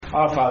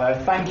Our Father,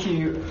 thank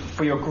you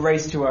for your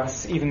grace to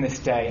us even this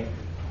day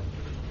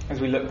as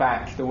we look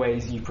back the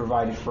ways you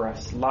provided for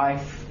us.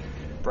 Life,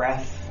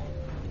 breath,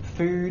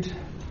 food,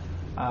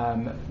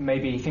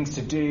 maybe things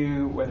to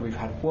do, whether we've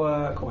had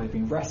work or we've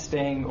been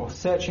resting or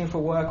searching for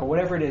work or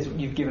whatever it is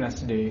you've given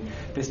us to do.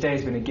 This day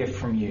has been a gift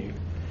from you.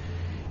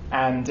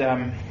 And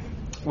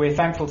we're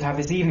thankful to have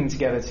this evening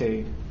together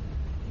too.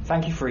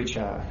 Thank you for each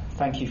other.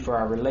 Thank you for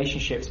our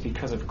relationships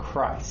because of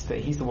Christ, that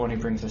he's the one who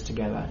brings us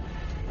together.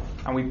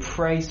 And we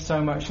pray so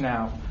much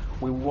now.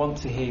 We want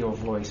to hear your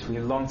voice. We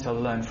long to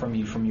learn from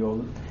you, from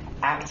your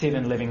active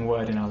and living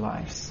word in our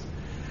lives.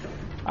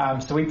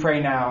 So we pray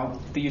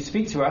now that you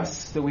speak to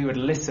us, that we would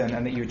listen,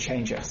 and that you would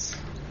change us.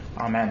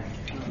 Amen.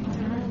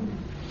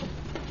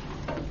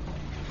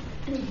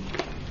 I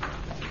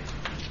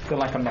feel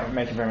like I'm not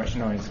making very much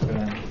noise, but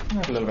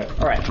a little bit.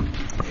 All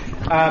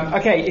right.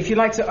 Okay, if you'd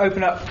like to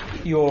open up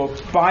your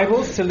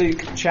Bibles to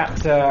Luke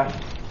chapter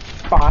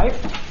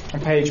 5 on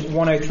page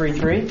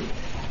 1033.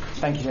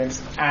 Thank you,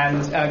 James.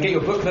 And get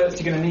your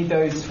booklets. You're going to need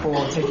those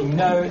for taking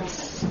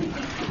notes.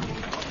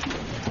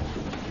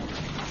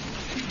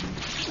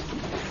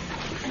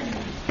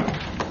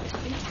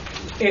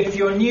 If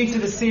you're new to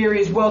the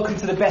series, welcome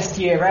to the best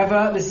year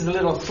ever. This is a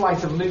little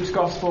slice of Luke's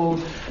Gospel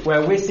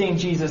where we're seeing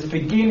Jesus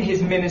begin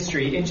his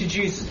ministry,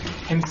 introduce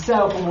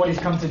himself and what he's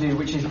come to do,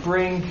 which is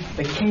bring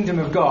the kingdom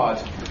of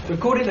God. We've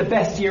called it the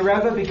best year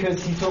ever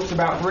because he talks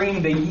about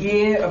bringing the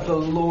year of the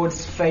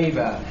Lord's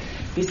favour.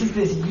 This is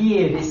this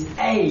year, this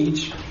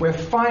age, where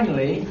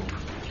finally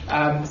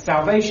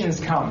salvation has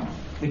come.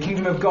 The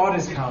kingdom of God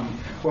has come,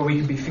 where we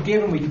can be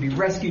forgiven, we can be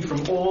rescued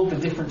from all the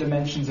different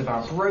dimensions of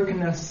our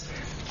brokenness,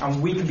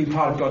 and we can be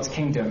part of God's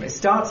kingdom. It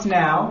starts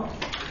now,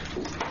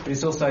 but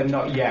it's also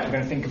not yet. We're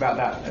going to think about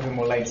that a bit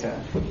more later.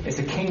 It's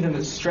a kingdom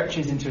that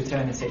stretches into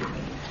eternity.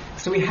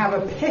 So we have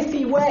a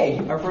pithy way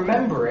of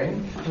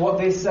remembering what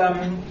this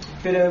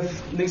bit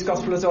of Luke's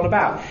Gospel is all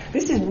about.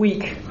 This is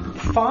week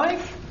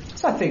 5.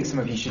 So I think some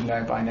of you should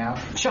know by now.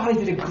 Charlie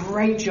did a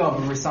great job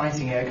of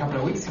reciting it a couple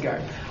of weeks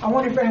ago. I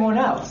wonder if anyone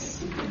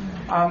else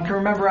can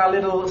remember our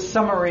little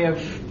summary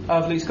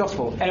of Luke's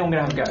Gospel. Anyone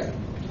going to have a go?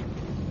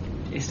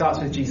 It starts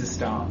with Jesus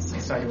starts. I'll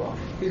start you off.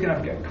 Who's going to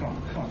have a go? Come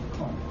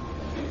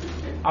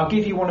on. I'll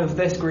give you one of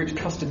this group's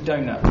custard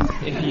donuts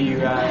if you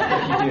do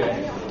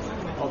it.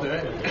 I'll do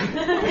it.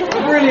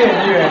 Brilliant,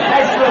 Ewan.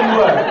 Excellent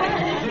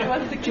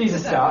work.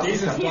 Jesus starts.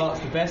 Jesus starts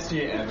the best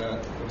year ever,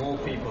 of all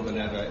people than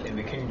ever, in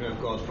the kingdom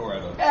of God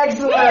forever.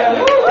 Excellent.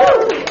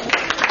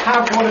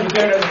 Have one of the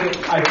donuts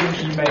that I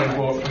think you may have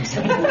bought from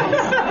someone.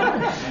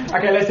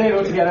 Okay, let's say it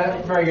all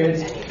together. Very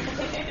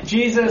good.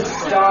 Jesus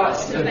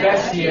starts the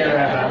best year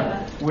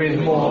ever, with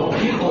more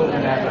people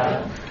than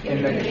ever,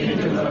 in the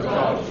kingdom of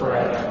God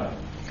forever.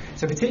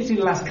 So particularly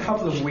the last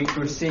couple of weeks,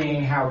 we're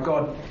seeing how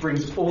God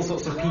brings all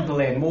sorts of people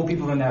in, more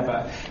people than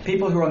ever.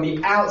 People who are on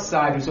the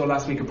outside, we saw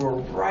last week, are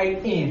brought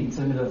right into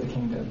the middle of the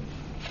kingdom.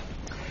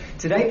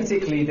 Today,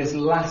 particularly, this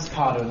last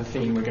part of the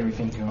theme we're going to be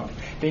thinking of,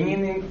 being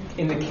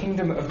in the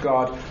kingdom of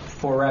God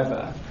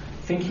forever,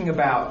 thinking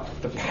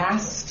about the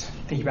past,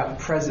 thinking about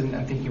the present,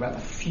 and thinking about the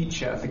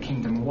future of the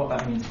kingdom and what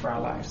that means for our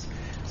lives.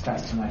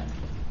 Starts tonight.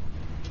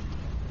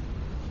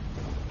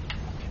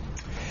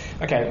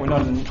 Okay, we're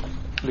not in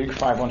Luke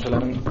 5,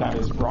 1-11. That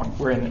is wrong.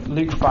 We're in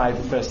Luke 5,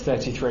 verse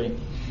 33.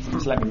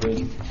 So let me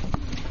read.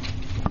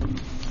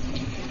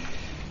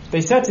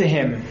 They said to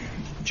him,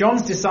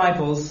 John's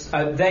disciples,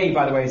 they,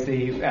 by the way, is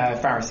the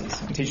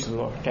Pharisees and teachers of the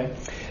law, okay?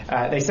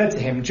 They said to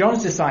him,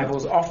 John's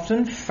disciples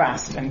often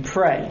fast and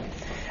pray,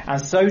 and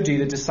so do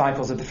the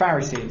disciples of the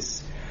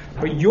Pharisees.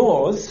 But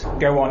yours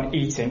go on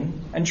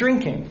eating and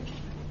drinking.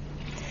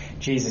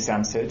 Jesus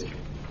answered,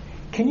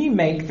 can you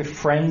make the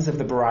friends of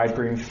the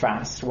bridegroom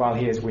fast while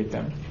he is with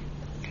them?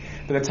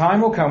 But the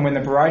time will come when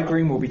the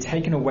bridegroom will be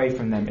taken away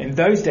from them. In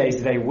those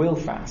days they will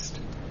fast.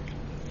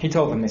 He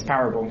told them this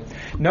parable.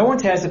 No one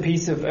tears a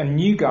piece of a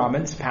new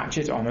garment to patch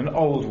it on an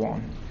old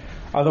one.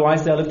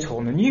 Otherwise they'll have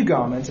torn the new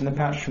garment, and the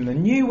patch from the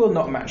new will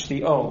not match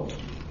the old.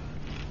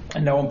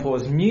 And no one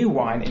pours new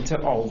wine into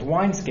old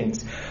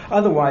wineskins.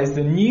 Otherwise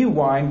the new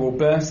wine will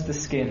burst the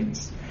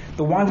skins.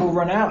 The wine will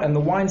run out, and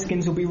the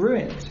wineskins will be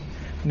ruined.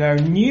 No,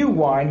 new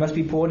wine must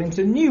be poured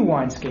into new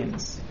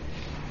wineskins.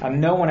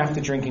 And no one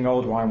after drinking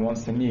old wine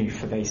wants the new,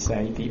 for they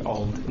say the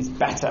old is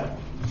better.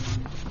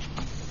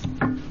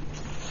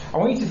 I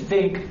want you to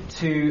think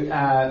to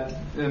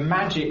the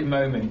magic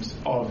moment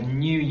of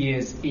New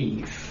Year's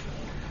Eve.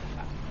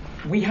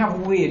 We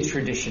have weird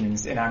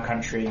traditions in our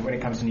country when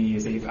it comes to New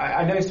Year's Eve.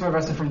 I know some of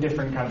us are from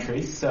different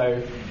countries,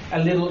 so a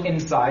little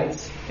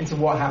insight into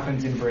what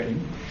happens in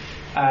Britain.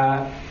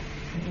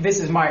 This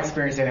is my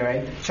experience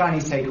anyway.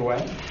 Chinese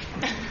takeaway.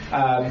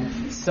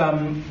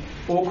 Some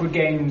awkward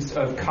games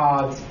of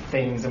cards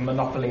things and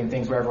Monopoly and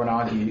things where everyone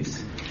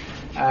argues.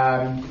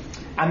 And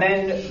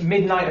then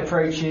midnight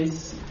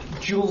approaches.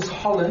 Jules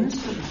Holland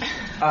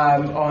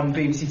on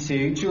BBC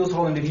Two. Jules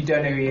Holland, if you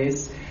don't know who he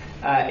is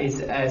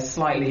a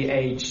slightly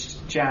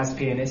aged jazz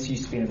pianist. He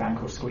used to be in a band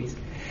called Squeeze.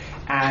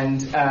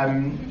 And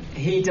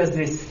he does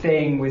this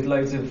thing with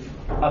loads of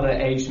other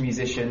aged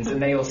musicians,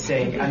 and they all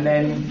sing, and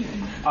then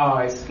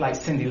it's like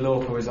Cyndi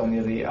Lauper was on the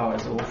other.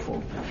 It's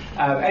awful.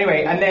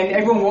 Anyway, and then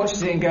everyone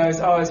watches it and goes,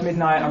 it's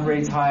midnight. I'm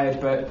really tired,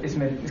 but it's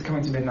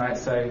coming to midnight,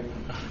 so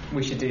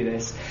we should do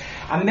this.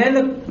 And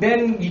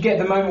then you get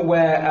the moment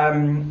where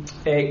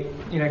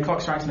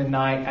clock strikes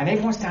midnight, and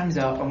everyone stands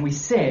up and we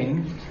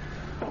sing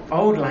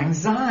Auld Lang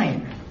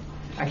Syne.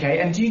 Okay,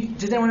 and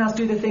does anyone else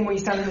do the thing where you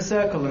stand in a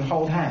circle and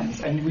hold hands?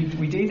 And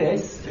we do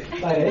this,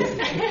 like this,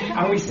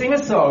 and we sing a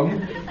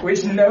song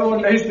which no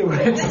one knows the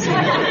words to.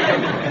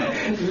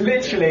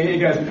 Literally, it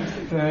goes,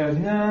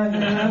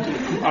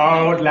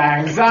 Auld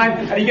Lang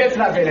Syne, and you get to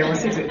that bit and everyone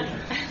sings it.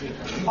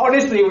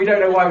 Honestly, we don't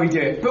know why we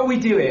do it, but we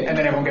do it, and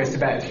then everyone goes to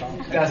bed.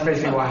 That's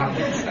basically what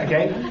happens,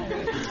 okay?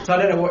 So I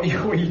don't know what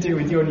you do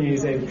with your New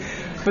Year's Eve.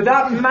 But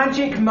that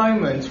magic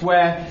moment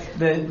where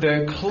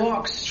the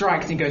clock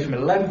strikes and goes from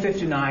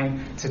 11:59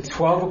 to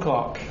 12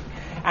 o'clock.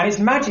 And it's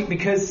magic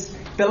because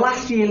the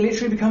last year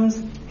literally becomes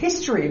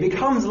history. It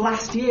becomes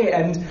last year.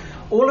 And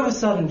all of a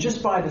sudden,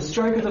 just by the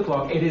stroke of the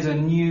clock, it is a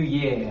new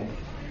year.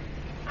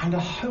 And a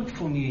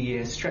hopeful new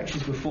year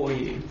stretches before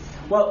you.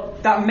 Well,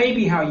 that may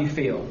be how you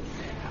feel.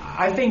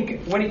 I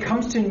think when it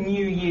comes to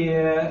New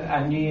Year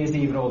and New Year's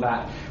Eve and all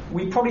that,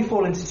 we probably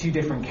fall into two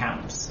different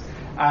camps.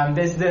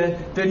 There's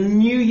the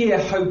New Year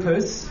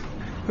hopers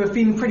who are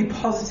feeling pretty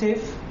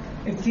positive,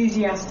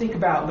 enthusiastic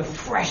about the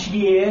fresh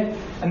year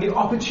and the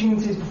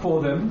opportunities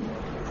before them.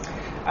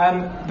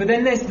 But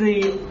then there's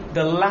the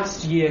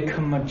last year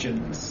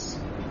curmudgeons.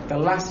 The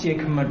last year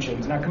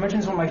curmudgeons. Now, curmudgeon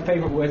is one of my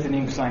favourite words in the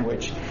English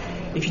language.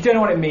 If you don't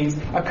know what it means,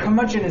 a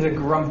curmudgeon is a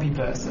grumpy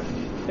person.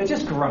 They're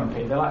just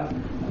grumpy. They're like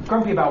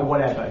grumpy about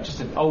whatever, just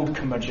an old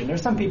curmudgeon. There are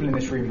some people in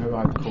this room who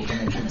I would call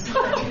curmudgeons.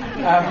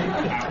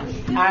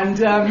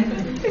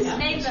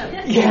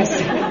 Yes,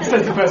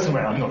 says the person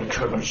where I'm not a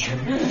curmudgeon.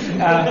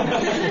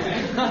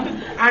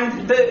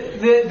 And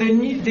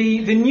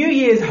the New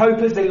Year's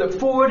hopers, they look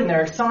forward and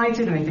they're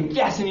excited and they think,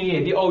 yes, a new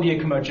year. The old year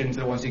curmudgeons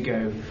are the ones who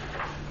go,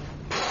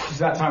 it's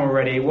that time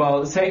already.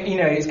 Well, so,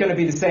 it's going to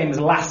be the same as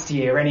last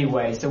year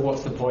anyway, so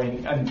what's the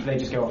point? And they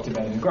just go off to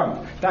bed and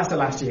grump. That's the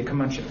last year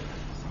curmudgeon.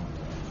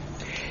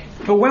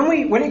 But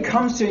when it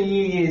comes to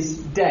New Year's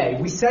Day,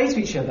 we say to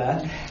each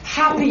other,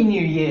 Happy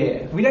New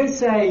Year. We don't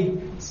say,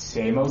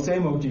 same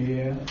old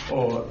year,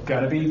 or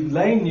gonna be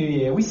lame New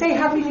Year. We say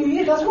Happy New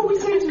Year. That's what we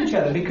say to each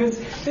other, because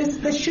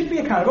there should be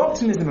a kind of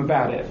optimism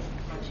about it.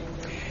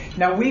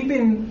 Now, we've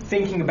been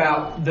thinking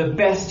about the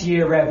best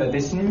year ever,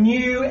 this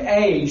new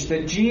age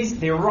that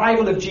the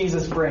arrival of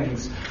Jesus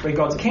brings, where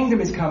God's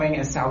kingdom is coming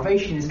and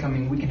salvation is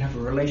coming. We can have a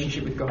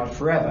relationship with God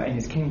forever in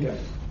his kingdom.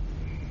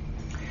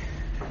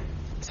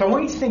 So I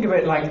want you to think of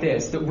it like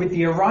this, that with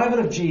the arrival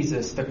of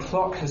Jesus, the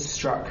clock has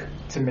struck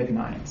to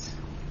midnight.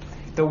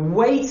 The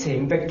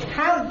waiting, the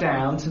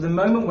countdown to the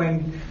moment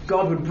when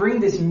God would bring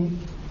this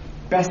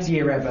best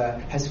year ever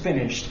has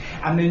finished.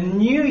 And the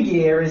new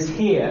year is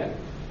here.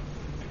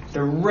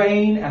 The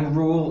reign and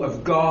rule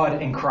of God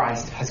in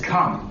Christ has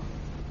come.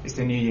 It's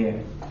the new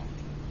year.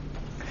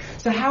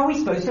 So how are we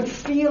supposed to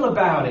feel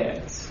about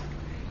it?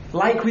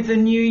 Like with the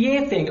new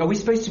year thing, do we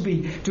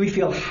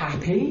feel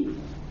happy?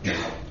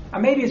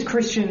 And maybe as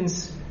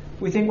Christians,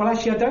 we think, well,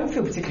 actually, I don't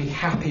feel particularly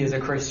happy as a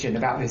Christian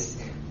about this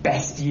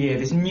best year,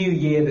 this new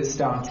year that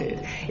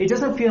started. It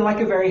doesn't feel like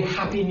a very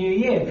happy new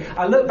year.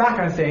 I look back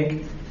and I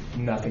think,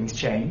 nothing's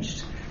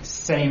changed.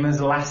 Same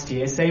as last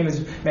year, same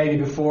as maybe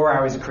before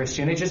I was a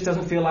Christian. It just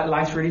doesn't feel like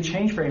life's really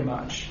changed very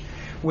much.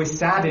 We're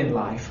sad in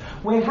life.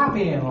 We're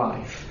happy in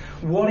life.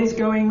 What is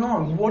going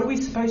on? What are we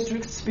supposed to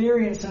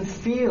experience and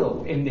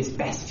feel in this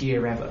best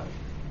year ever?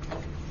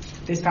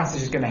 This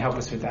passage is going to help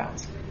us with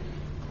that.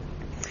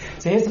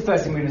 So here's the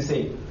first thing we're going to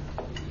see.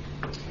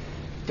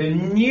 The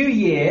new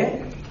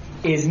year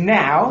is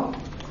now,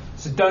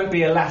 so don't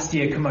be a last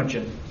year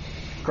curmudgeon,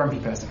 grumpy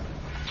person.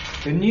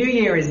 The new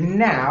year is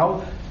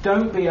now,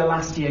 don't be a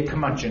last year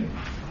curmudgeon.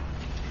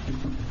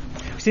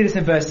 We see this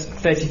in verse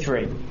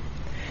 33.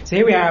 So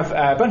here we have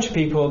a bunch of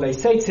people. They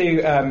say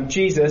to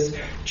Jesus,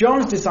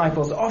 John's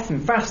disciples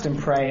often fast and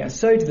pray, and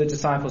so do the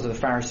disciples of the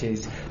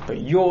Pharisees, but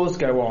yours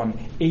go on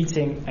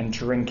eating and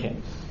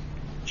drinking.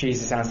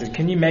 Jesus answered,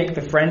 can you make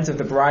the friends of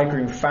the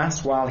bridegroom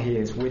fast while he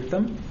is with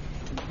them?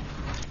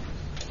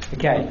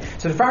 Okay,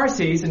 so the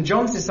Pharisees and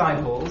John's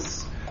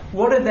disciples,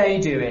 what are they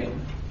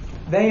doing?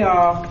 They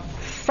are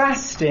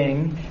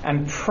fasting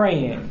and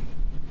praying.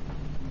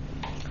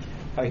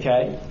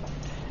 Okay,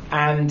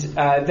 and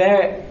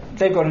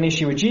they've got an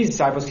issue with Jesus'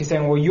 disciples. He's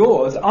saying, well,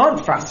 yours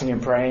aren't fasting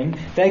and praying.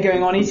 They're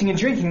going on eating and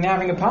drinking, they're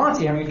having a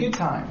party, having a good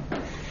time.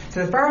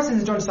 So the Pharisees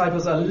and John's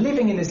disciples are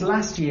living in this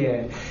last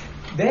year.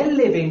 They're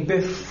living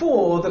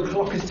before the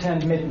clock has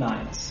turned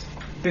midnight,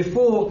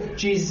 before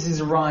Jesus'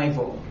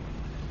 arrival,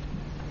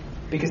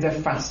 because they're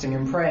fasting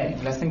and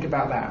praying. Let's think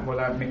about that, what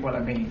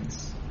that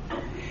means.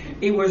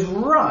 It was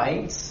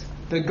right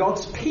that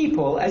God's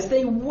people, as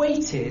they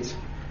waited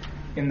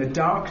in the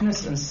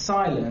darkness and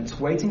silence,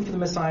 waiting for the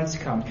Messiah to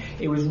come,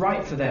 it was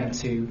right for them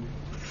to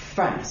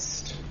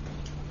fast.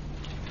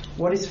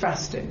 What is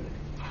fasting?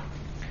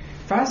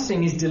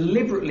 Fasting is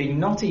deliberately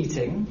not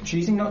eating,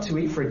 choosing not to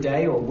eat for a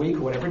day or a week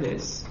or whatever it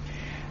is,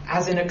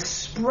 as an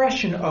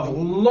expression of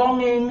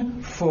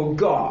longing for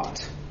God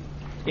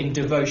in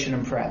devotion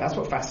and prayer. That's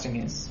what fasting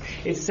is.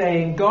 It's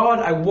saying, God,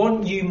 I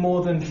want you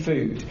more than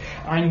food.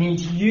 I need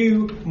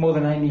you more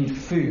than I need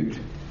food.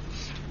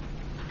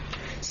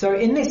 So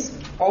in this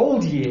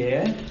old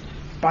year,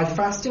 by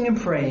fasting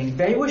and praying,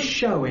 they were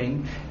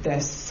showing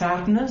their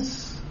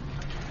sadness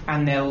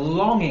and their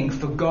longing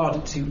for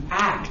God to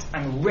act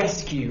and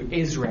rescue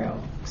Israel.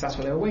 Because that's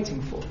what they were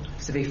waiting for.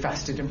 So they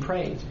fasted and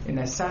prayed in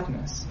their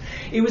sadness.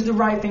 It was the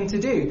right thing to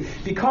do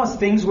because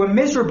things were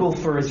miserable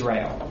for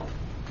Israel.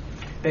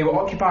 They were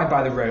occupied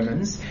by the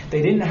Romans.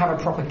 They didn't have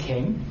a proper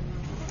king.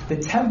 The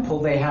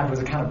temple they had was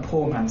a kind of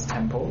poor man's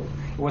temple.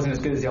 It wasn't as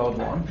good as the old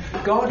one.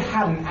 God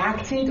hadn't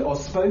acted or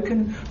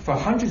spoken for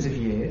hundreds of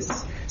years.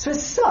 So it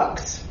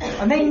sucked.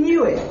 And they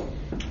knew it.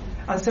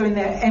 And so in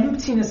their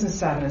emptiness and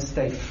sadness,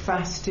 they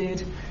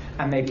fasted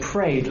and they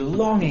prayed,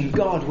 longing,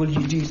 God, will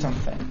you do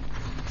something?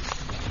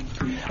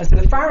 And so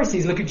the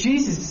Pharisees look at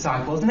Jesus'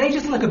 disciples and they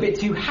just look a bit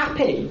too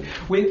happy.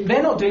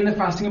 They're not doing the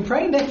fasting and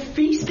praying, they're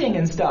feasting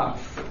and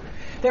stuff.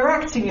 They're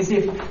acting as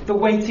if the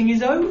waiting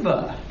is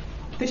over.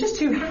 They're just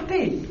too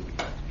happy.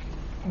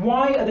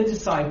 Why are the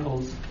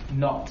disciples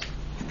not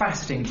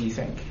fasting, do you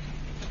think?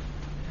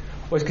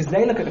 Well, it's because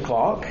they look at the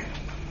clock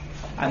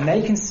and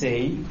they can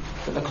see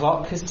that the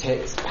clock has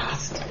ticked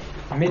past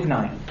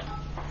midnight.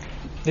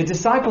 The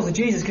disciples of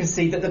Jesus can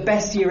see that the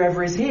best year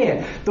ever is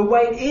here. The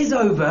wait is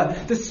over.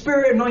 The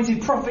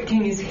Spirit-anointed Prophet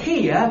King is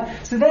here.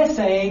 So they're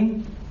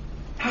saying,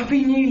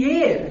 Happy New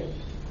Year.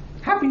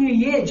 Happy New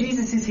Year.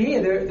 Jesus is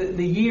here.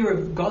 The year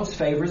of God's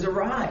favour has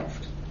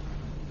arrived.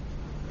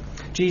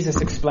 Jesus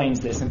explains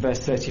this in verse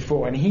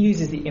 34, and he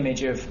uses the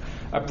image of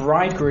a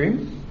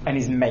bridegroom and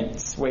his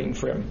mates waiting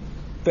for him.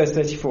 Verse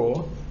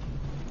 34.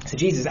 So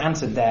Jesus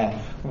answered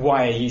their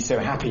 "why are you so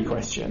happy"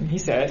 question. He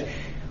said,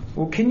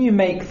 well, can you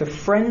make the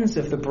friends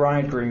of the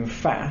bridegroom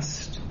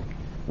fast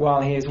while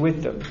he is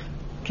with them?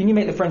 Can you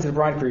make the friends of the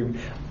bridegroom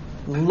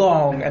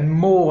long and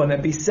mourn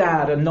and be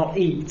sad and not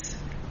eat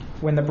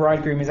when the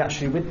bridegroom is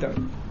actually with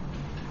them?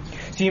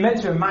 So you're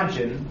meant to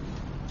imagine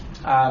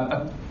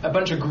a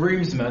bunch of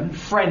groomsmen,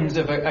 friends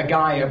of a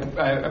guy,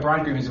 a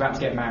bridegroom who's about to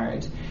get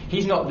married.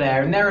 He's not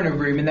there, and they're in a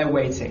room and they're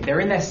waiting.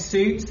 They're in their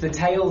suits, the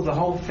tails, the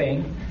whole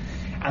thing,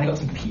 and they've got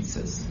some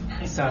pizzas.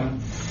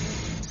 Some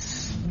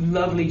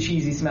lovely,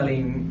 cheesy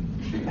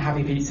smelling,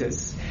 happy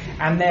pizzas.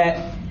 And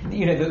they're,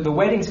 the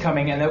wedding's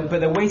coming, but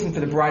they're waiting for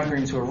the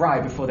bridegroom to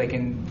arrive before they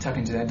can tuck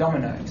into their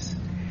dominoes.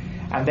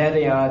 And there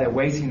they are, they're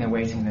waiting,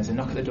 there's a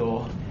knock at the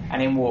door,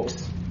 and in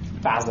walks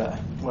Bazza,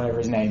 whatever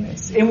his name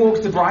is. In walks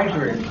the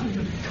bridegroom.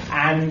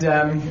 And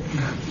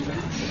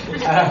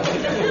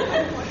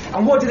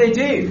what do they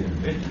do?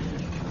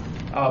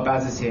 Oh,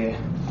 Bazza's here.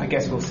 I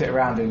guess we'll sit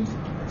around and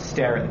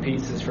stare at the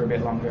pizzas for a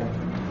bit longer.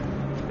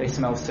 They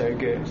smell so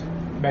good.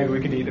 Maybe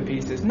we could eat the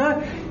pizzas.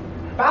 No,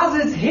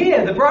 Bazza's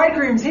here. The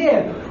bridegroom's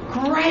here.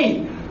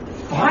 Great.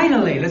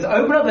 Finally, let's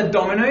open up the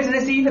dominoes and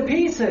let's eat the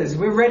pizzas.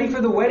 We're ready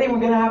for the wedding. We're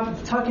going to have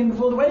to tuck in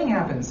before the wedding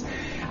happens.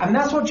 And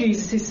that's what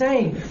Jesus is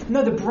saying.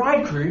 No, the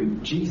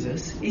bridegroom,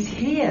 Jesus, is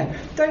here.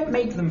 Don't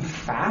make them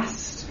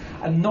fast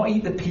and not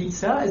eat the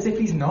pizza as if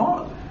he's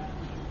not.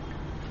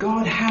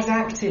 God has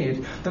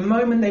acted. The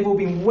moment they've all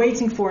been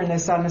waiting for in their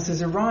sadness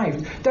has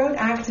arrived. Don't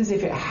act as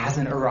if it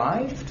hasn't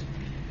arrived.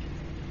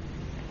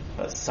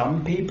 But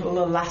some people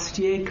are last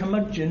year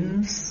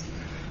curmudgeons.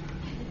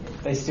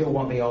 They still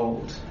want the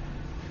old.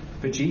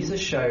 But Jesus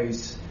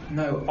shows,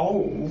 no,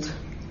 old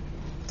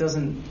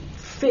doesn't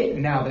fit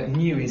now that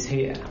new is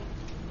here.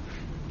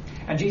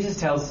 And Jesus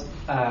tells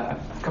a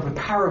couple of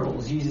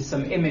parables, uses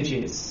some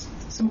images,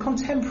 some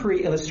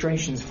contemporary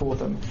illustrations for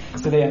them,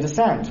 so they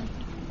understand,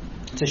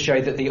 to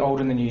show that the old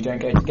and the new don't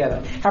go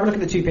together. Have a look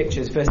at the two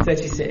pictures. Verse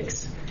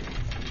 36.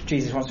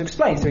 Jesus wants to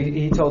explain, so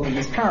he told them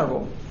this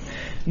parable.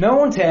 No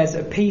one tears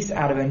a piece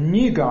out of a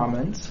new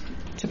garment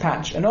to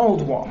patch an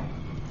old one.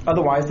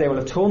 Otherwise they will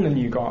have torn the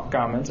new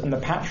garment, and the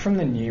patch from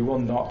the new will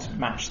not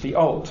match the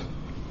old.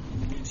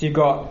 So you've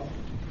got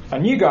a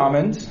new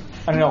garment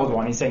and an old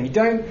one. He's saying you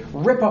don't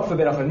rip off a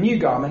bit off a new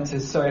garment to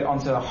sew it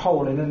onto a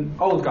hole in an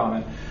old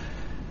garment.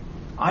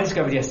 I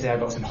discovered yesterday I've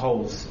got some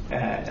holes,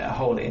 a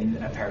hole in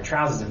a pair of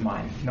trousers of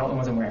mine, not the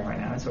ones I'm wearing right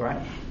now. It's all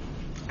right.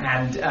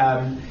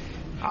 And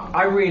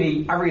I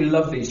really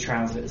love these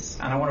trousers,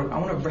 and I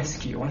want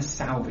to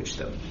salvage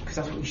them, because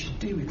that's what we should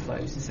do with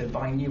clothes instead of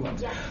buying new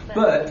ones.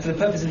 But for the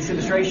purpose of this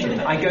illustration,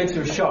 I go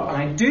to a shop and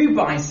I do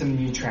buy some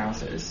new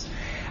trousers.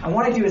 And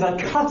what I do is I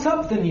cut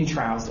up the new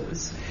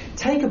trousers,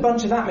 take a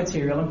bunch of that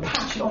material and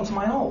patch it onto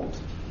my old.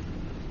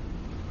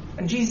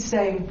 And Jesus is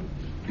saying,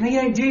 no, you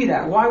don't do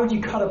that. Why would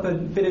you cut up a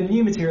bit of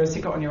new material and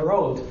stick it on your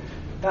old?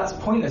 That's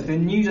pointless. The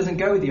new doesn't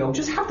go with the old.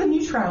 Just have the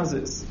new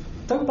trousers.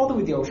 Don't bother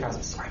with the old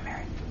trousers. Sorry,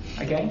 Mary.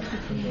 Okay?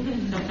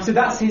 So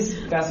that's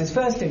his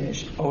first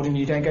image. Old and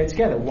new don't go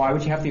together. Why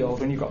would you have the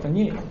old when you've got the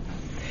new?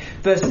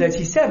 Verse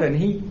 37,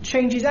 he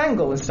changes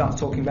angle and starts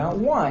talking about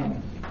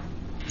wine.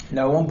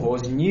 No one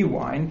pours new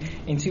wine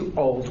into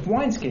old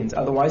wineskins.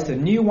 Otherwise, the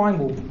new wine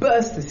will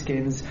burst the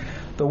skins,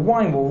 the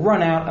wine will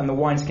run out, and the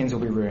wineskins will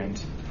be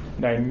ruined.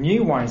 No,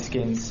 new wine must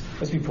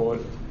be poured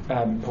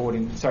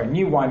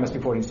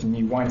into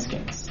new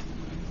wineskins.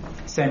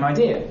 Same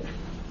idea.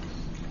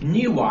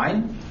 New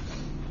wine,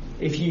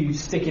 if you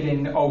stick it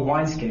in old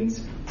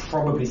wineskins,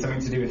 probably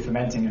something to do with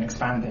fermenting and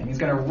expanding, is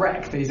going to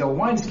wreck these old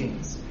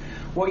wineskins.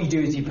 What you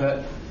do is you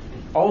put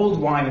old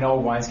wine in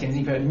old wineskins, and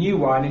you put new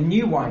wine in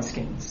new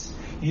wineskins.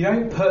 You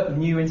don't put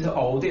new into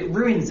old, it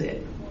ruins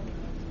it.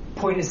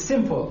 Point is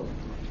simple.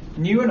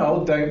 New and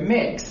old don't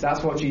mix.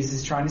 That's what Jesus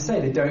is trying to say.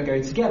 They don't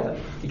go together.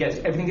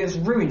 Everything gets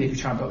ruined if you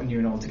try and put new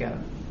and old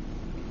together.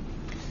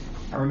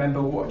 And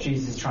remember what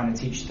Jesus is trying to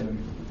teach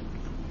them.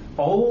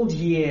 Old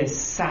year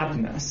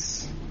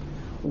sadness,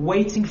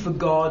 waiting for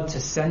God to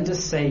send a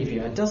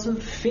saviour,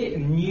 doesn't fit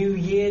new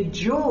year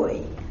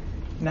joy.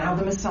 Now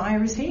the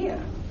Messiah is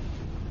here.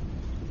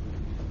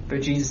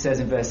 But Jesus says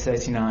in verse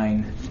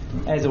 39,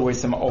 there's always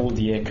some old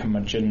year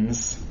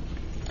curmudgeons.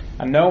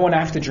 And no one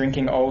after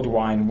drinking old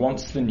wine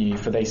wants the new,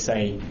 for they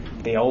say,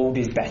 the old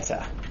is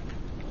better.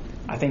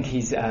 I think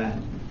he's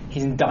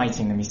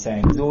indicting them. He's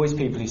saying, there's always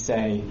people who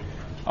say,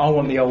 I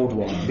want the old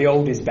one. The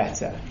old is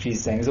better. Jesus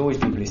is saying, there's always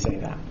people who say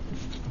that.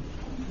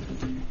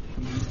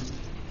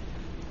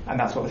 And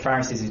that's what the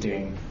Pharisees are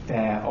doing.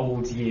 They're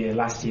old year,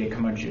 last year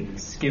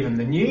curmudgeons. Give them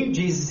the new,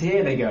 Jesus is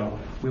here, they go,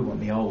 we want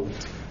the old.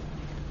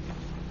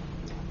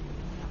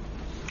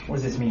 What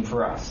does this mean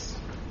for us?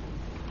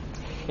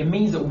 It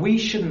means that we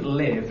shouldn't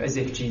live as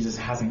if Jesus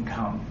hasn't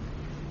come.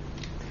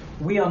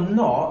 We are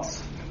not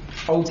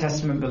Old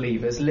Testament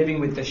believers living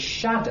with the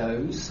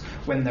shadows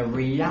when the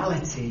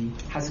reality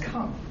has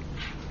come.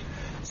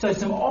 So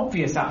some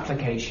obvious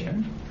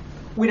application.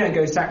 We don't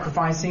go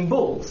sacrificing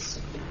bulls.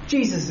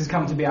 Jesus has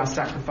come to be our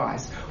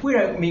sacrifice. We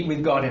don't meet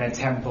with God in a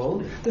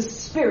temple. The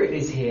Spirit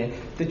is here.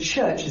 The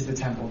church is the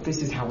temple. This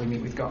is how we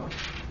meet with God.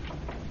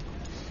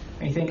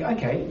 And you think,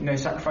 okay, no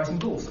sacrificing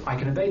bulls. I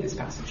can obey this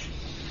passage.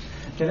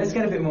 Okay, let's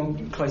get a bit more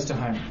close to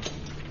home.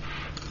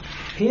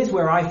 Here's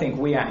where I think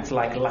we act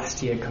like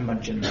last year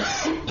curmudgeons.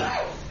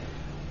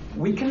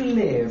 We can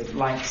live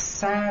like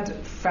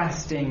sad,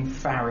 fasting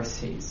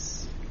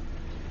Pharisees,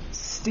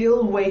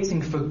 still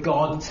waiting for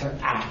God to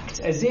act,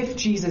 as if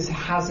Jesus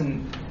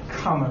hasn't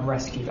come and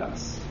rescued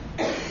us.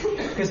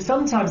 Because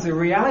sometimes the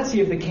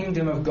reality of the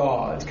kingdom of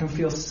God can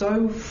feel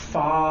so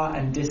far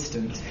and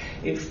distant,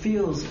 it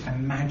feels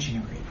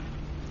imaginary.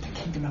 The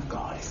kingdom of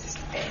God is this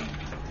thing.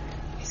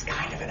 It's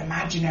kind of an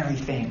imaginary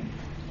thing.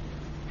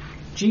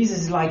 Jesus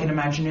is like an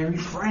imaginary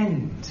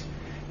friend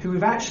who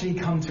we've actually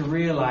come to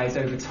realize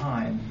over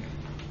time,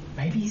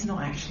 maybe he's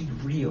not actually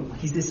real.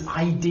 He's this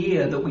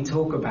idea that we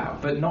talk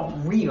about, but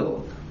not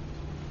real.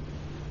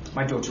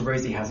 My daughter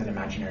Rosie has an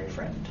imaginary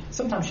friend.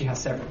 Sometimes she has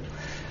several.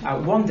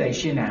 One day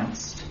she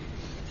announced,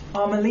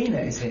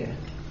 Armelina is here.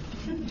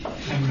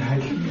 I'm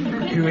like,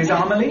 who is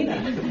Armelina?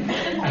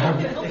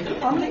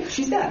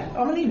 She's there.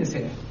 Armelina's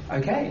here.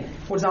 Okay.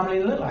 What does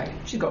Armelina look like?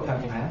 She's got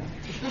purple hair.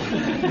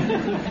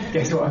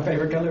 Guess what her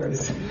favourite colour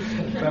is?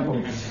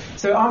 Purple.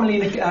 So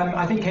Armelina,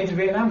 I think, came to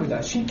Vietnam with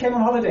us. She came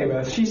on holiday with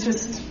us. She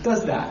just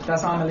does that.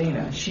 That's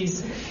Armelina.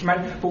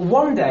 But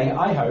one day,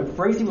 I hope,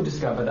 Rosie will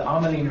discover that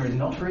Armelina is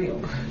not real.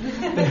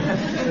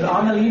 That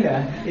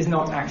Armelina is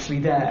not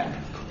actually there.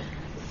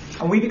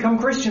 And we become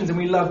Christians and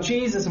we love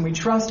Jesus and we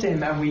trust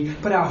him and we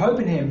put our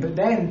hope in him. But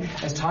then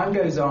as time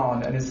goes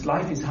on and as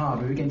life is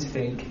hard, we begin to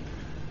think,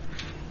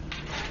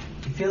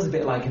 he feels a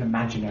bit like an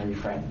imaginary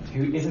friend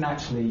who isn't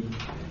actually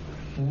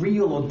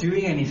real or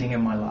doing anything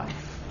in my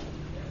life.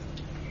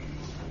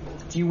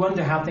 Do you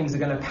wonder how things are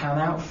going to pan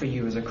out for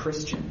you as a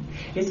Christian?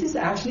 Is this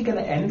actually going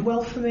to end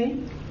well for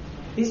me?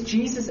 Is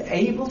Jesus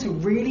able to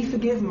really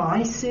forgive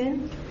my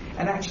sin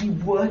and actually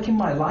work in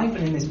my life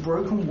and in this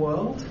broken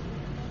world?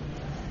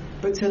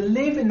 But to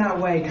live in that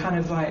way, kind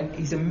of like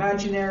he's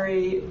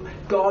imaginary,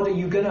 God, are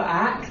you going to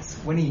act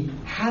when he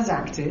has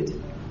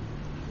acted,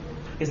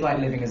 is like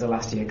living as a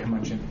last year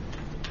curmudgeon.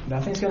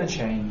 Nothing's going to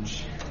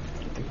change.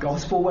 The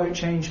gospel won't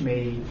change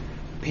me.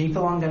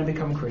 People aren't going to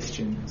become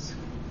Christians.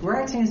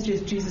 We're acting as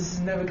if Jesus has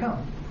never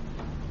come.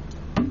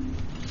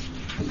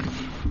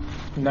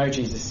 No,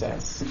 Jesus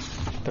says.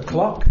 The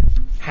clock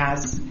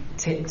has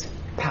ticked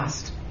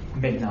past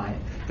midnight.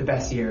 The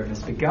best year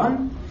has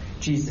begun.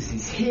 Jesus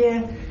is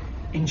here.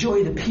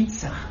 Enjoy the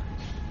pizza.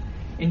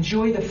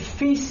 Enjoy the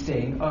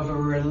feasting of a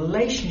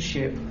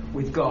relationship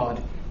with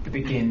God that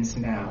begins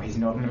now. He's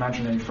not an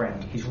imaginary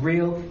friend. He's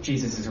real.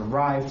 Jesus has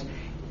arrived.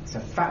 It's a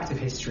fact of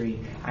history,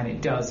 and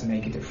it does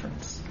make a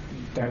difference.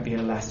 Don't be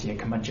a last year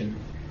curmudgeon.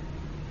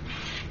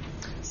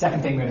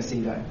 Second thing we're going to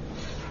see, though,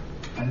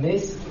 and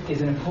this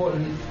is an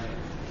important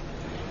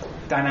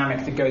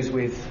dynamic that goes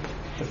with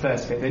the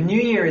first bit. The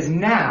new year is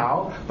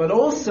now, but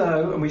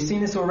also, and we've seen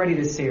this already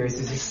this series,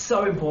 this is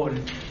so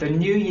important, the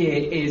new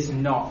year is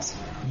not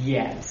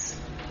yet.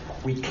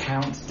 We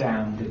count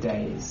down the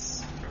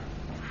days.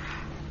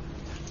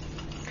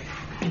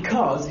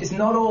 Because it's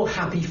not all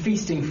happy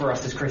feasting for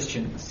us as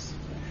Christians.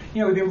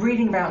 You know, we've been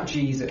reading about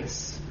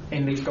Jesus.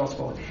 in Luke's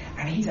gospel.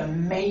 And he's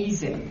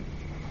amazing.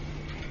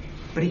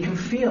 But he can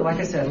feel, like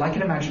I said, like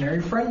an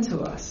imaginary friend to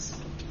us.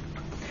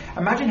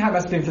 Imagine how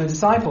that's been for the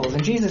disciples.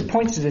 And Jesus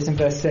points to this in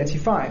verse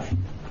 35.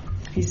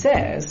 He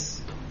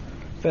says,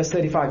 verse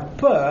 35,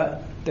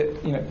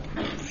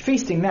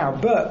 feasting now,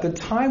 but the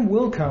time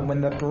will come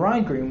when the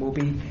bridegroom will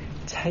be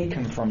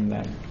taken from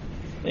them.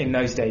 In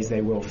those days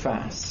they will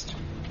fast.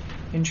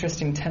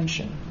 Interesting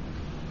tension.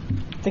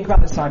 Think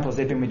about the disciples.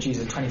 They've been with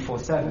Jesus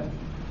 24/7.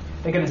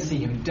 They're going to see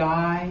him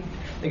die.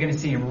 They're going to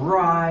see him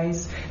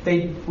rise.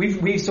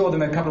 We saw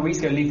them a couple of weeks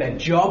ago leave their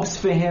jobs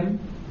for him.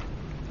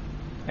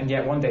 And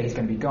yet one day he's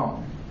going to be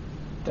gone.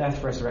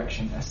 Death,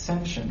 resurrection,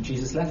 ascension.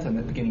 Jesus left them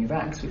at the beginning of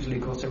Acts, which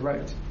Luke also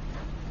wrote.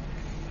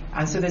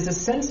 And so there's a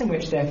sense in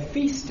which their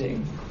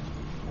feasting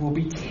will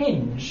be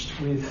tinged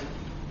with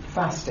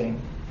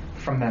fasting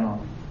from then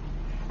on,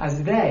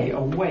 as they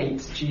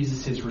await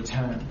Jesus'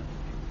 return.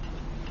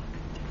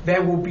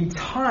 There will be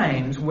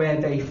times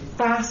where they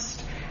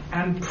fast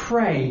and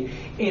pray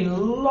in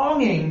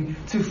longing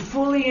to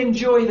fully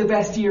enjoy the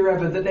best year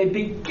ever that they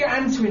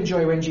began to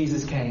enjoy when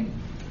Jesus came.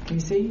 Can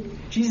you see?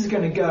 Jesus is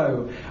going to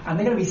go, and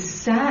they're going to be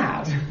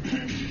sad.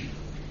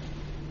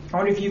 I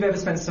wonder if you've ever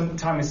spent some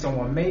time with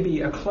someone,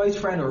 maybe a close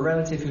friend or a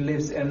relative who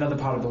lives in another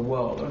part of the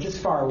world, or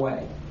just far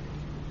away.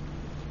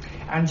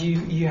 And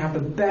you have the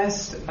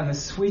best and the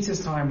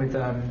sweetest time with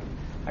them,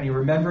 and you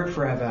remember it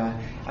forever,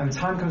 and the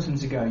time comes for them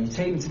to go. You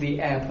take them to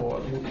the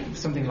airport,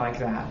 something like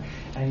that,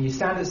 and you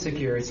stand at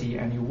security,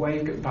 and you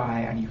wave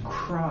goodbye, and you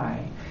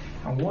cry.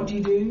 And what do?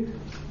 You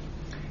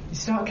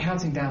start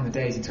counting down the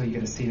days until you're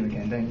going to see them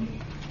again, don't you?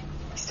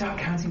 You start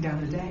counting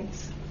down the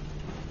days.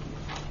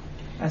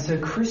 And so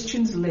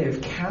Christians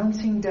live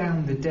counting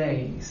down the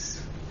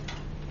days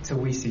till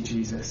we see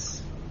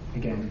Jesus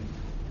again.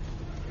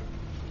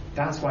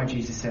 That's why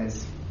Jesus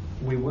says,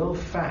 we will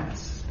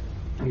fast.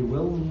 We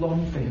will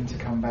long for him to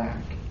come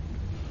back.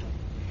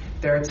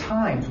 There are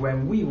times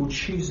when we will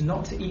choose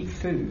not to eat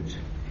food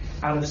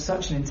out of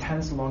such an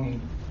intense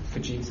longing for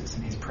Jesus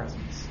and his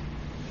presence.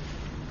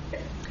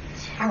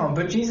 Hang on,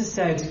 but Jesus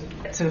said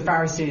to the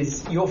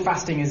Pharisees, your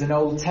fasting is an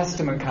Old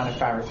Testament kind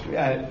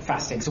of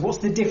fasting. So what's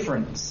the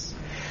difference?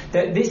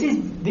 That this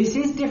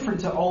is different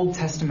to Old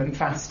Testament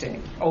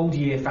fasting, old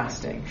year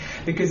fasting,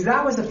 because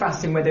that was a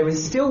fasting where they were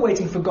still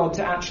waiting for God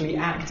to actually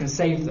act and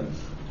save them.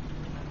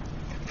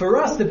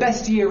 For us, the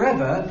best year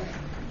ever,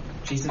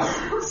 Jesus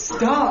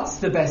starts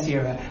the best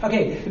year ever.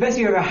 Okay, the best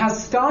year ever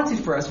has started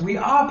for us. We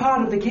are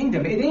part of the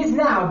kingdom. It is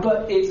now,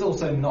 but it's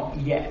also not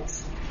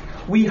yet.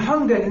 We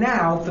hunger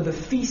now for the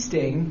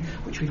feasting,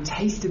 which we've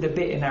tasted a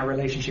bit in our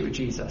relationship with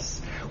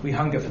Jesus. We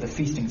hunger for the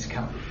feasting to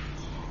come.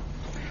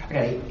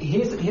 Okay,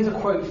 here's a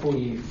quote for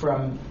you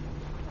from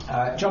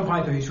John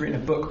Piper, who's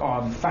written a book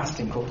on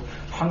fasting called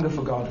Hunger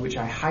for God, which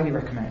I highly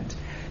recommend.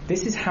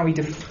 This is how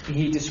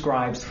he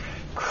describes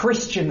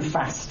Christian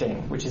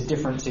fasting, which is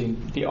different to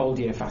the old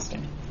year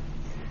fasting.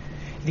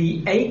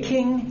 The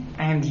aching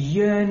and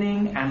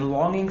yearning and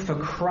longing for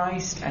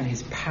Christ and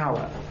his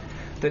power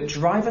that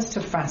drive us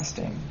to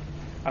fasting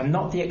are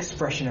not the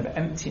expression of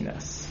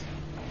emptiness.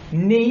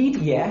 Need,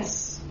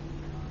 yes.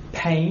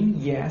 Pain,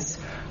 yes.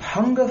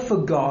 Hunger for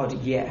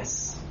God,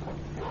 yes.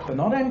 But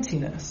not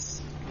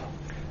emptiness.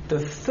 The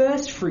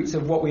first fruits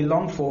of what we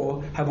long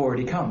for have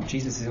already come.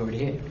 Jesus is already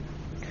here.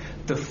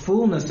 The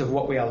fullness of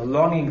what we are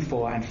longing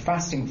for and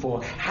fasting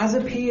for has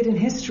appeared in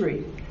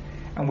history,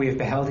 and we have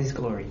beheld his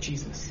glory,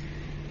 Jesus.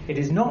 It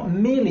is not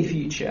merely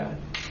future.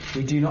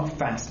 We do not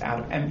fast out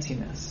of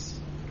emptiness.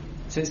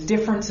 So it's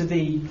different to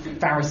the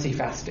Pharisee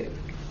fasting.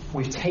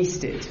 We've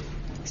tasted.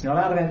 It's not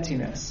out of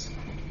emptiness,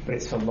 but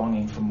it's for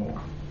longing for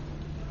more.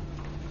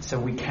 So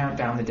we count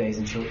down the days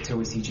until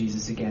we see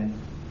Jesus again.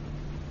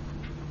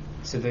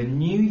 So the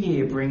new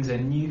year brings a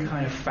new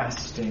kind of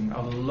fasting,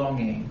 of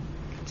longing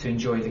to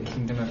enjoy the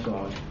kingdom of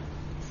God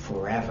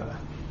forever.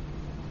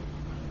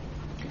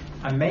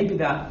 And maybe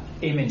that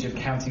image of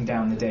counting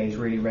down the days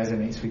really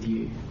resonates with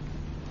you.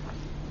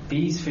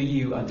 These for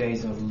you are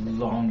days of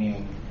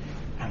longing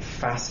and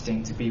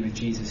fasting to be with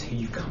Jesus, who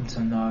you've come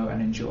to know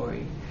and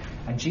enjoy.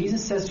 And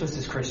Jesus says to us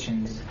as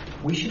Christians,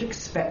 we should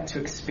expect to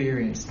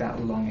experience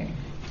that longing.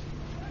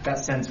 That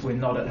sense we're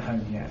not at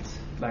home yet,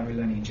 like we're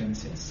learning in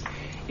Genesis.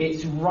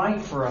 It's right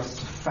for us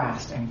to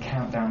fast and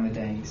count down the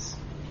days.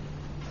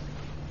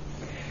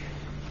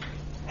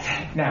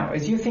 Now,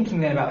 as you're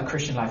thinking then about the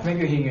Christian life, maybe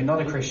you're hearing you're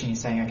not a Christian, you're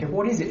saying, okay,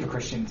 what is it for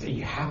Christians? Are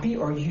you happy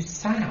or are you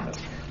sad?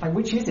 Like,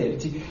 which is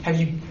it? Are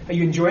you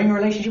enjoying a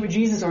relationship with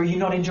Jesus, or are you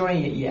not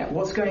enjoying it yet?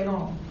 What's going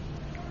on?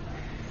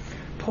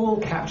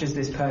 Paul captures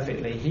this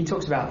perfectly. He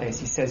talks about this.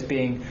 He says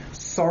being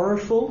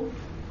sorrowful,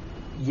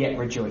 yet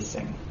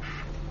rejoicing.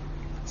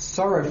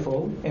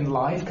 Sorrowful in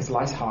life, because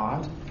life's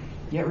hard,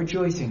 yet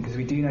rejoicing, because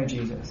we do know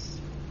Jesus.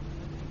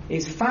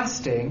 It's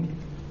fasting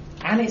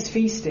and it's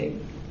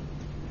feasting.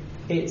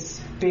 It's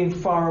being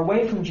far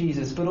away from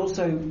Jesus, but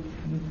also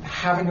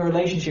having a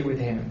relationship with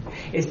him.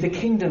 It's the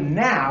kingdom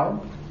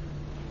now,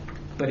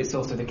 but it's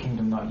also the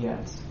kingdom not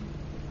yet.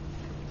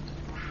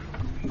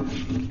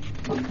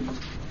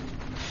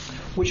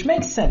 which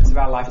makes sense of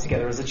our life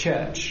together as a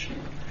church.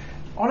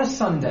 On a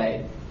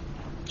Sunday,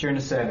 during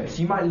a service,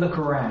 you might look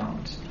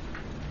around,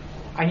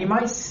 and you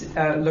might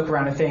look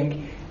around and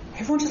think,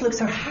 everyone just looks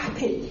so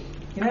happy.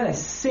 You know, they're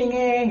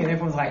singing, and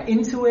everyone's like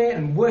into it,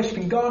 and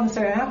worshipping God and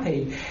so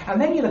happy.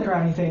 And then you look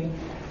around and you think,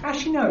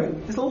 actually no,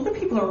 there's a lot of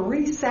people who are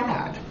really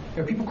sad.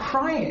 There are people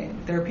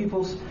crying. There are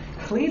people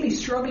clearly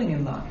struggling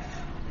in life.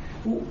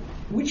 Well,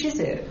 which is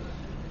it?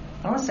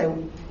 I want to say,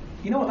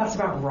 you know what, that's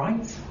about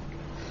right.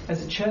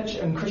 As a church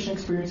and Christian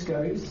experience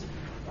goes,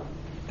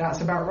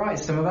 that's about right.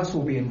 Some of us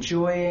will be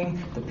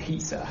enjoying the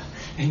pizza,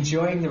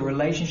 enjoying the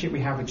relationship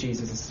we have with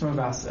Jesus. And some of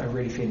us are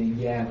really feeling,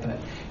 yeah, but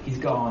he's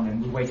gone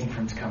and we're waiting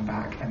for him to come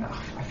back. And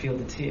I feel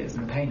the tears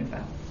and the pain of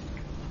that.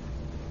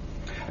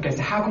 Okay,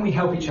 so how can we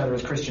help each other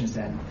as Christians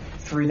then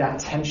through that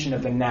tension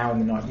of the now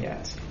and the not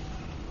yet?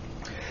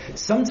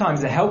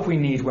 Sometimes the help we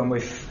need when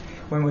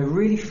we're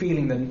really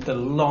feeling the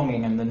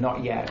longing and the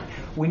not yet,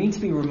 we need to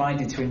be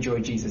reminded to enjoy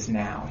Jesus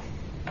now.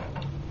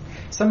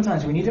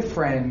 Sometimes we need a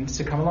friend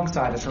to come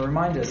alongside us and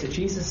remind us that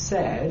Jesus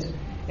said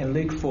in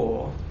Luke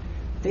 4,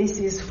 this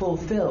is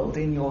fulfilled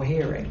in your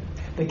hearing.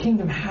 The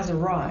kingdom has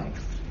arrived,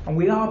 and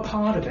we are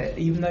part of it,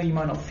 even though you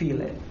might not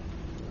feel it.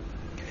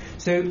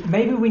 So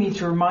maybe we need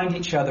to remind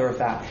each other of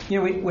that.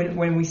 You know,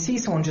 when we see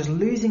someone just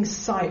losing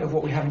sight of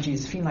what we have in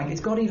Jesus, feeling like, is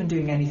God even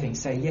doing anything?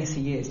 Say, yes,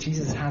 he is.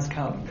 Jesus has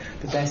come.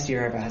 The best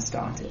year ever has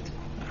started.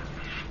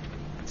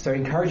 So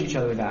encourage each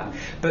other with that.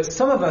 But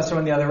some of us are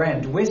on the other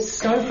end. We're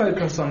so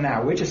focused on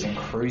now. We're just in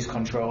cruise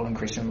control in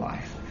Christian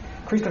life.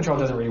 Cruise control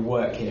doesn't really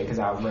work here because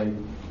our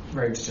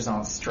roads just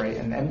aren't straight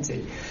and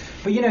empty.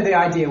 But you know the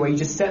idea where you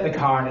just set the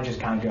car and it just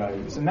kind of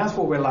goes. And that's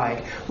what we're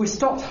like. We've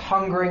stopped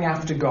hungering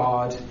after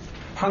God,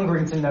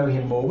 hungering to know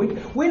him more.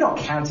 We're not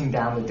counting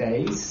down the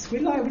days.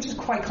 We're just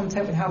quite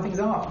content with how things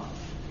are.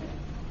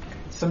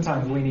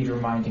 Sometimes we need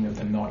reminding of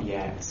the not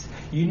yet.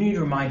 You need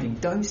reminding,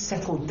 don't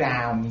settle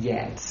down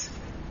yet.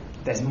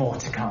 There's more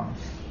to come.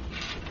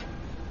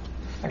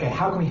 Okay,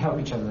 how can we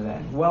help each other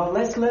then? Well,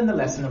 let's learn the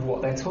lesson of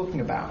what they're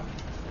talking about.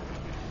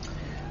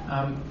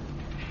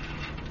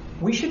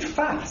 We should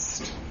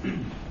fast.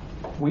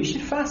 We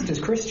should fast as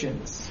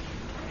Christians.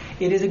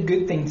 It is a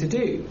good thing to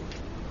do.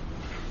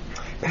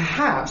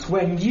 Perhaps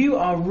when you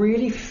are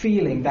really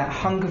feeling that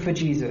hunger for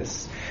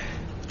Jesus,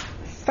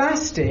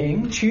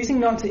 fasting, choosing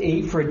not to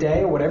eat for a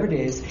day or whatever it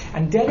is,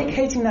 and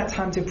dedicating that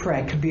time to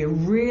prayer could be a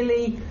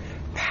really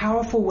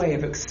powerful way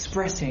of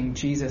expressing,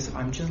 Jesus,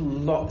 I'm just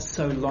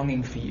so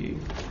longing for you.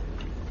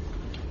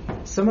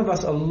 Some of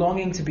us are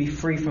longing to be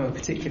free from a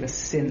particular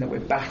sin that we're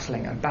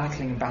battling.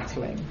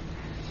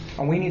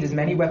 And we need as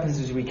many weapons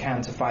as we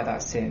can to fight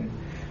that sin.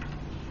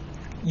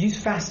 Use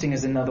fasting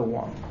as another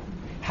one.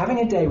 Having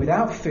a day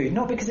without food,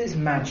 not because it's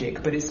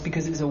magic, but it's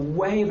because it's a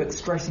way of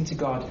expressing to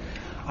God,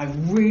 I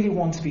really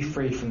want to be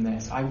free from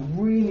this. I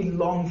really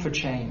long for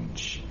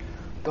change.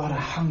 God, I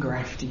hunger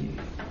after you.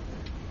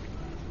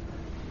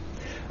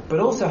 But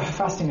also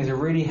fasting is a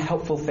really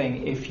helpful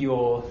thing if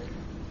you're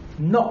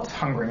not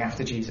hungering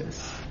after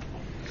Jesus.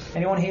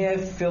 Anyone here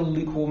feel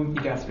lukewarm?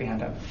 You have to be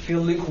hand up.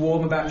 Feel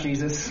lukewarm about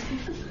Jesus?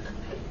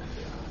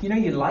 You know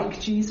you like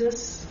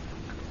Jesus,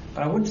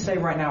 but I wouldn't say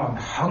right now I'm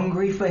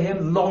hungry for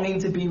him, longing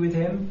to be with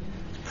him.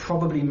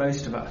 Probably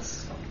most of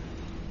us.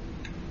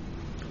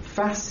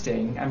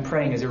 Fasting and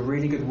praying is a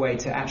really good way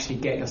to actually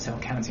get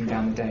yourself counting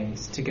down the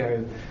days. To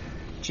go,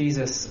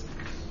 Jesus,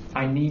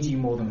 I need you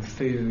more than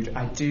food.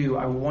 I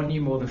want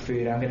you more than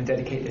food. I'm going to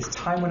dedicate this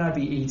time when I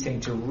be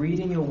eating to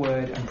reading your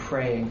word and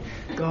praying.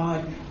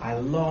 God, I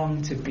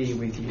long to be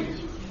with you.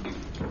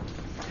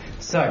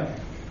 So,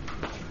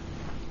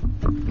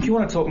 if you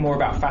want to talk more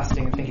about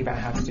fasting and thinking about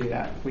how to do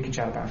that, we can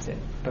chat about it.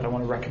 But I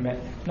want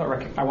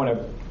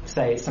to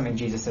say it's something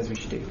Jesus says we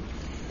should do.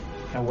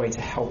 A way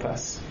to help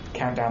us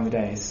count down the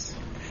days.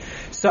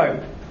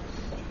 So,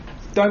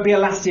 don't be a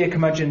last year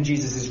curmudgeon.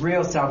 Jesus is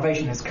real.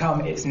 Salvation has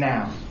come. It's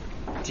now.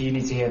 Do you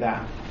need to hear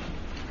that?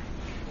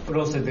 But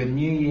also the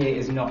new year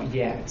is not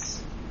yet.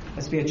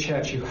 Let's be a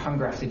church who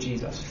hunger after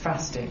Jesus,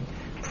 fasting,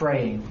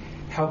 praying,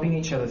 helping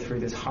each other through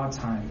these hard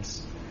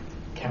times,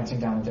 counting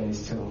down the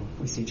days till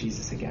we see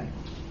Jesus again.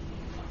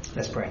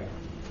 Let's pray.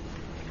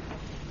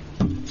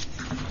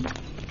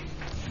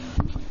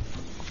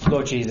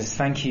 Lord Jesus,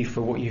 thank you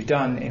for what you've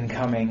done in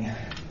coming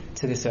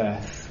to this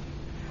earth.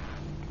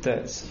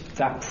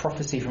 That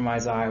prophecy from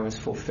Isaiah was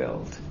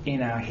fulfilled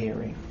in our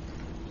hearing.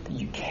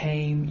 You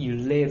came, you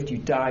lived, you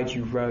died,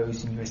 you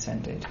rose, and you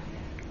ascended.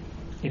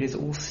 It is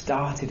all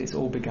started, it's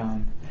all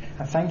begun.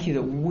 And thank you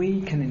that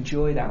we can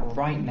enjoy that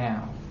right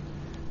now.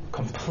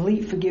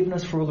 Complete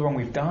forgiveness for all the wrong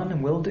we've done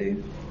and will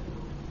do.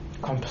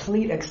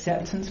 Complete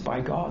acceptance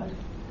by God.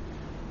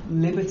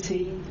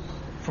 Liberty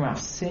from our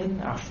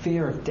sin, our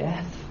fear of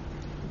death.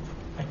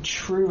 A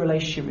true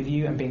relationship with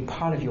you and being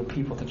part of your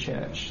people, the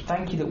church.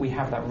 Thank you that we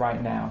have that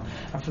right now.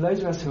 And for those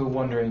of us who are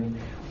wondering,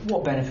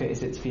 what benefit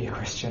is it to be a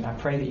Christian? I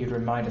pray that you'd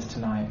remind us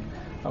tonight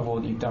of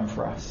all that you've done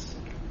for us.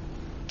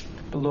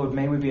 But Lord,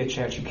 may we be a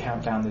church who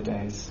count down the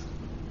days,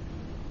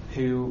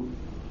 who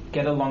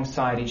get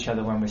alongside each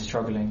other when we're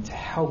struggling to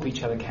help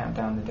each other count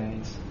down the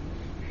days.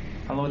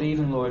 And Lord,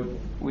 even Lord,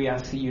 we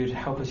ask that you would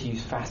help us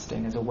use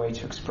fasting as a way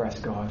to express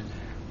God.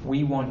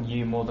 We want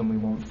you more than we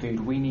want food.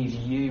 We need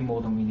you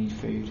more than we need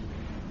food.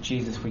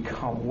 Jesus, we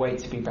can't wait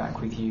to be back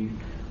with you,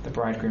 the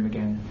bridegroom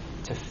again,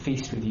 to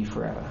feast with you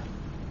forever.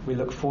 We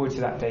look forward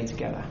to that day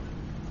together.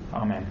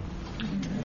 Amen.